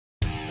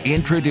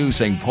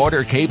Introducing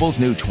Porter Cable's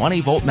new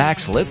 20-volt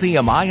max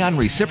lithium-ion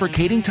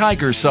reciprocating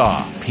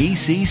Tigersaw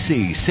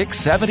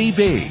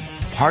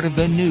PCC670B, part of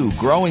the new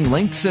growing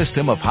linked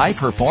system of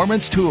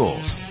high-performance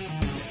tools.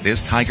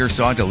 This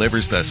Tigersaw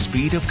delivers the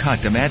speed of cut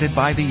demanded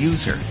by the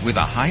user with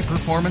a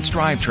high-performance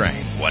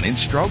drivetrain, 1-inch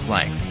stroke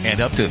length,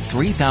 and up to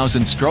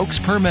 3,000 strokes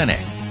per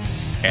minute.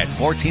 At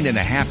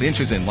 14.5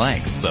 inches in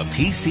length, the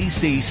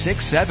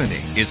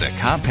PCC670 is a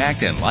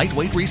compact and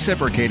lightweight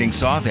reciprocating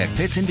saw that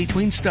fits in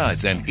between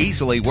studs and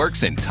easily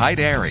works in tight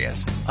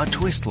areas. A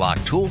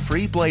twist-lock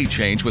tool-free blade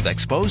change with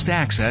exposed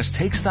access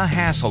takes the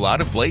hassle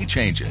out of blade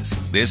changes.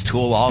 This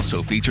tool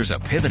also features a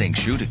pivoting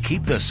shoe to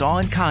keep the saw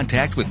in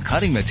contact with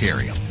cutting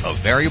material, a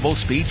variable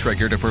speed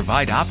trigger to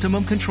provide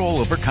optimum control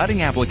over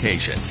cutting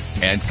applications,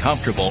 and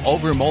comfortable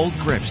over-mold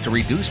grips to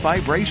reduce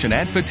vibration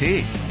and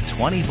fatigue.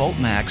 20-volt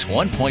max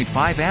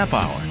 1.5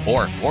 amp-hour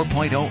or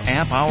 4.0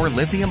 amp-hour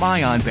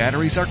lithium-ion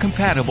batteries are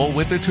compatible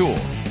with the tool.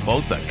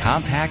 Both the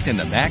compact and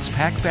the max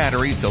pack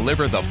batteries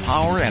deliver the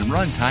power and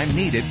runtime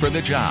needed for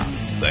the job.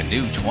 The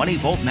new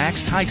 20-volt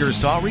max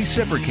Tigersaw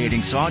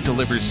reciprocating saw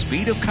delivers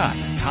speed of cut,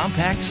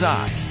 compact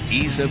size,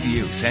 ease of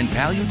use, and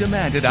value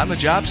demanded on the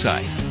job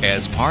site.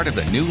 As part of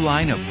the new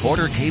line of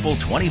Porter Cable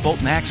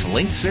 20-volt max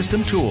linked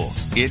system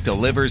tools, it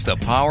delivers the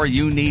power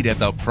you need at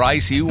the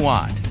price you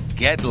want.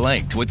 Get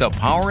linked with the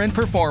power and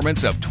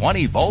performance of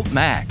 20-volt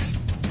max.